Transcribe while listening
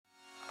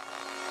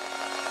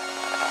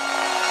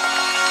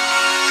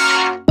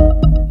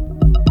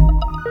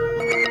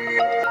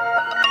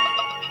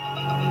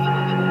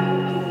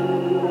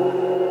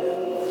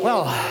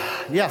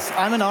yes,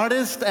 I'm an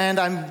artist, and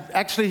I'm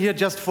actually here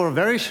just for a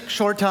very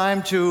short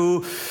time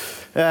to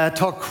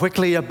talk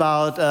quickly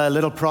about a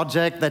little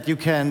project that you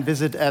can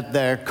visit at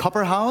their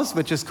Copper House,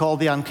 which is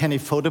called the Uncanny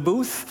Photo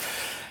Booth.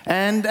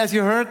 And as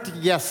you heard,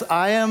 yes,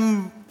 I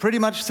am pretty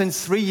much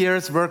since 3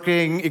 years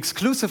working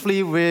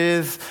exclusively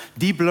with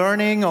deep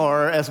learning,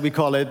 or as we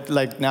call it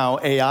like now,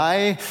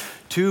 AI,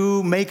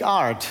 to make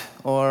art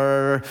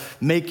or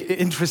make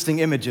interesting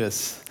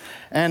images.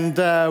 And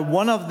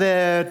one of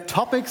the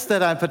topics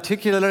that I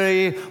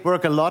particularly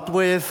work a lot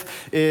with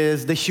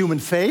is the human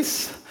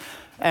face.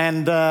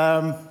 And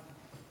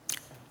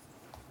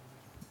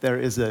there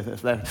is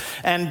a...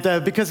 And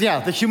because, yeah,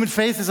 the human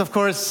face is, of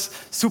course,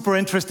 super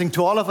interesting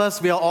to all of us.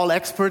 We are all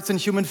experts in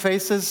human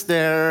faces.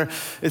 There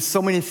is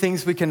so many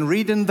things we can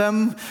read in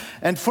them.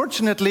 And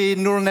fortunately,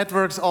 neural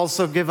networks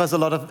also give us a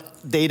lot of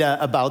data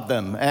about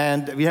them.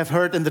 And we have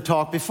heard in the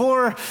talk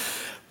before,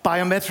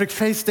 biometric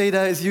face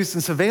data is used in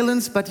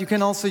surveillance, but you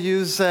can also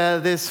use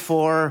this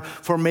for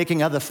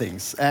making other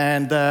things.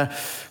 And,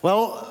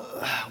 well,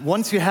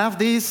 once you have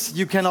these,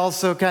 you can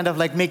also kind of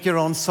like make your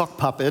own sock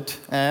puppet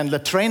and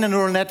train a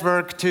neural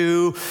network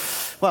to,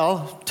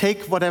 well,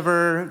 take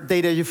whatever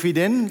data you feed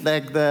in,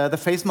 like the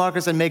face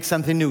markers, and make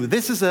something new.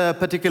 This is a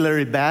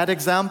particularly bad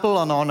example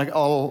on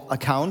all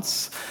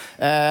accounts.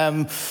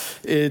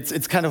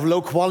 It's kind of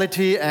low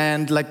quality,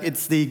 and like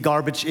it's the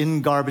garbage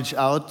in, garbage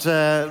out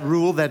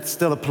rule that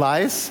still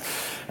applies.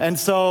 And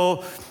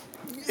so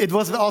it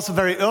was also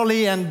very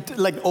early, and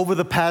like over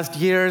the past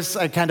years,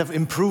 I kind of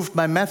improved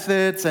my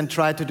methods and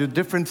tried to do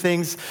different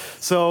things.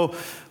 So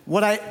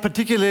what I'm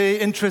particularly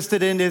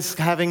interested in is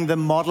having the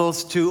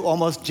models to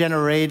almost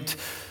generate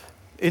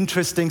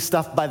interesting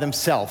stuff by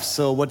themselves.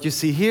 So what you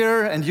see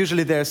here, and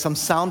usually there's some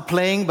sound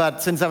playing,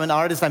 but since I'm an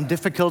artist, I'm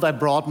difficult. I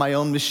brought my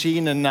own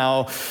machine, and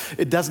now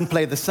it doesn't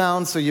play the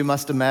sound, so you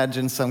must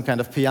imagine some kind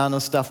of piano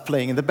stuff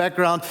playing in the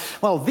background.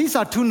 Well, these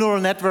are two neural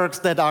networks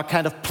that are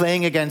kind of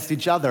playing against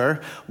each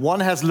other. One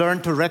has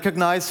learned to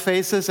recognize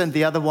faces, and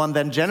the other one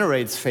then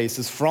generates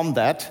faces from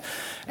that.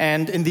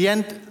 And in the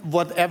end,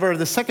 whatever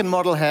the second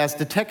model has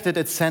detected,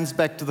 it sends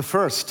back to the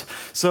first.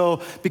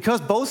 So because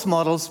both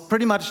models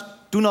pretty much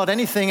do not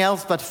anything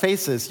else but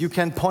faces, you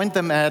can point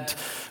them at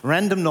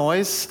random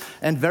noise,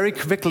 and very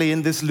quickly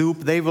in this loop,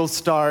 they will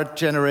start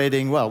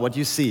generating, well, what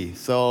you see.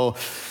 So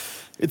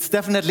it's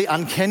definitely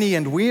uncanny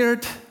and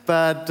weird,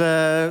 but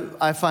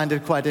I find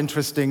it quite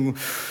interesting,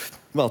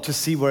 well, to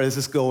see where this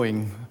is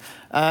going.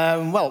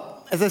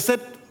 Well, as I said,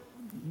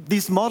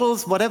 these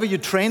models, whatever you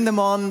train them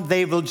on,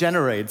 they will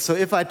generate. So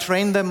if I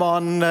train them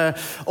on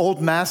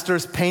old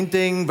masters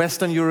painting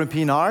Western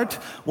European art,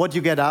 what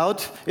you get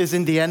out is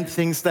in the end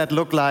things that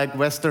look like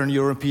Western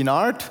European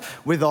art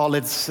with all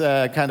its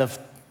kind of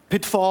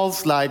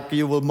pitfalls, like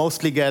you will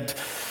mostly get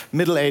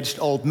middle-aged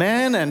old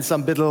men and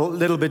some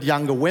little bit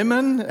younger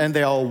women, and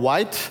they are all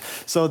white.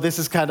 So this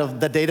is kind of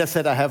the data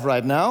set I have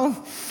right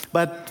now.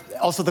 But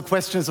also the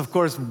question is, of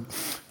course,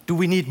 do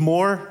we need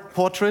more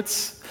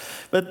portraits?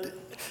 But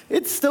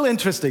it's still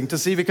interesting to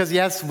see, because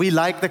yes, we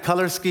like the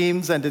color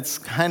schemes, and it's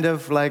kind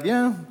of like,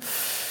 yeah,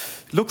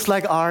 looks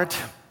like art.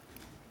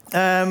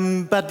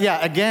 But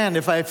yeah, again,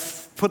 if I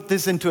put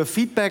this into a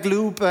feedback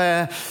loop,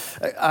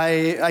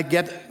 I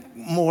get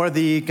more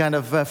the kind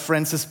of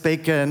Francis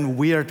Bacon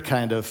weird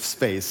kind of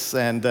space.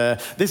 And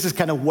this is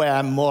kind of where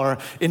I'm more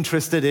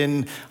interested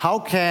in. How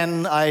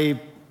can I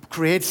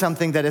create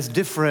something that is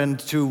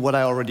different to what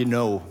I already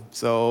know?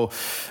 So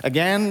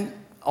again,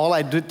 all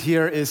I did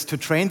here is to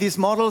train these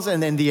models,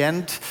 and in the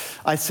end,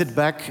 I sit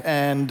back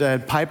and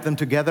pipe them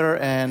together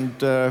and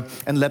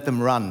let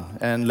them run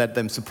and let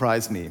them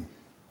surprise me.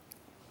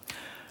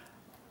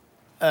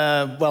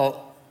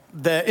 Well,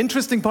 the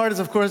interesting part is,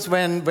 of course,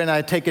 when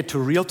I take it to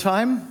real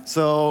time.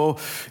 So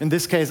in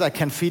this case, I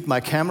can feed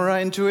my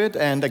camera into it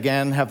and,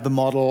 again, have the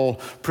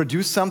model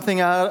produce something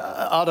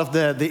out of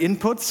the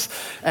inputs.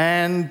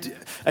 And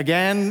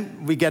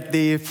again, we get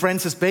the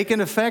Francis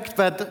Bacon effect,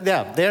 but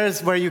yeah,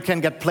 there's where you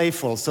can get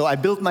playful. So I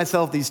built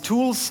myself these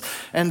tools,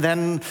 and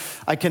then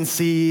I can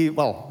see,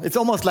 well, it's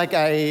almost like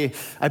I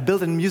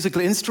built a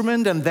musical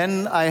instrument, and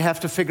then I have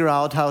to figure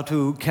out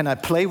can I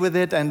play with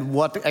it, and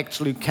what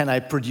actually can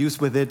I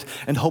produce with it,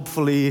 and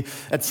hopefully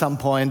at some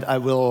point I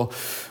will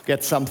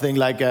get something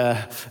like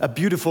a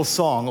beautiful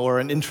song or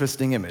an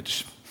interesting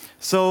image.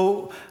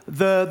 So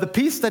the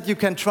piece that you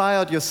can try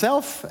out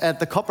yourself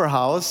at the Copper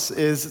House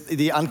is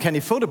the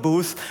Uncanny Photo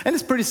Booth, and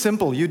it's pretty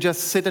simple. You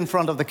just sit in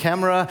front of the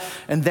camera,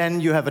 and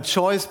then you have a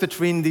choice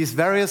between these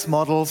various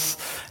models,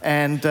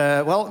 and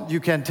well,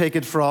 you can take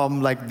it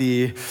from like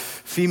the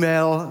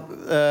female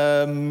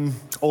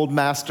old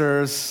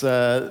masters,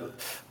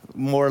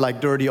 more like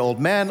dirty old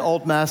man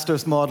old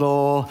masters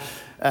model,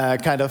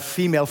 kind of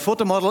female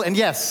photo model. And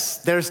yes,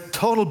 there's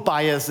total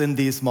bias in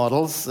these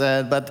models,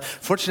 but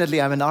fortunately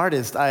I'm an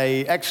artist.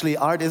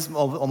 Art is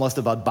almost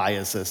about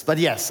biases. But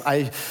yes,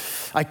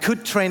 I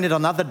could train it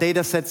on other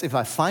data sets if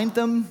I find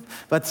them,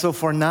 but so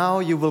for now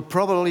you will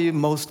probably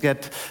most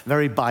get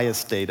very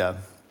biased data.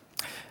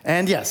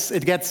 And yes,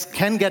 it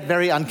can get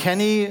very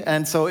uncanny,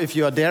 and so if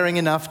you are daring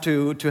enough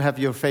to have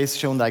your face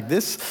shown like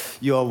this,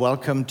 you are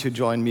welcome to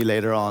join me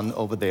later on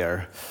over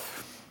there.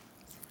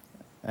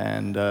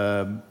 And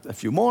a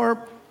few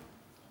more.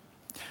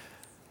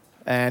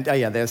 And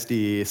yeah, there's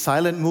the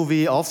silent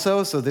movie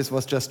also. So this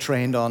was just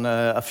trained on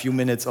a few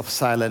minutes of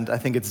silent. I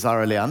think it's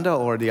Zara Leander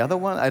or the other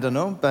one. I don't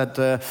know.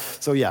 But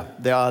so yeah,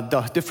 there are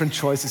different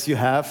choices you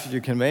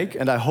can make.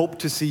 And I hope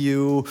to see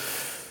you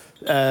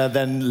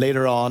then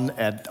later on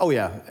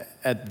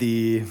at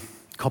the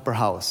Copper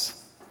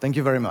House. Thank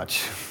you very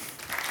much.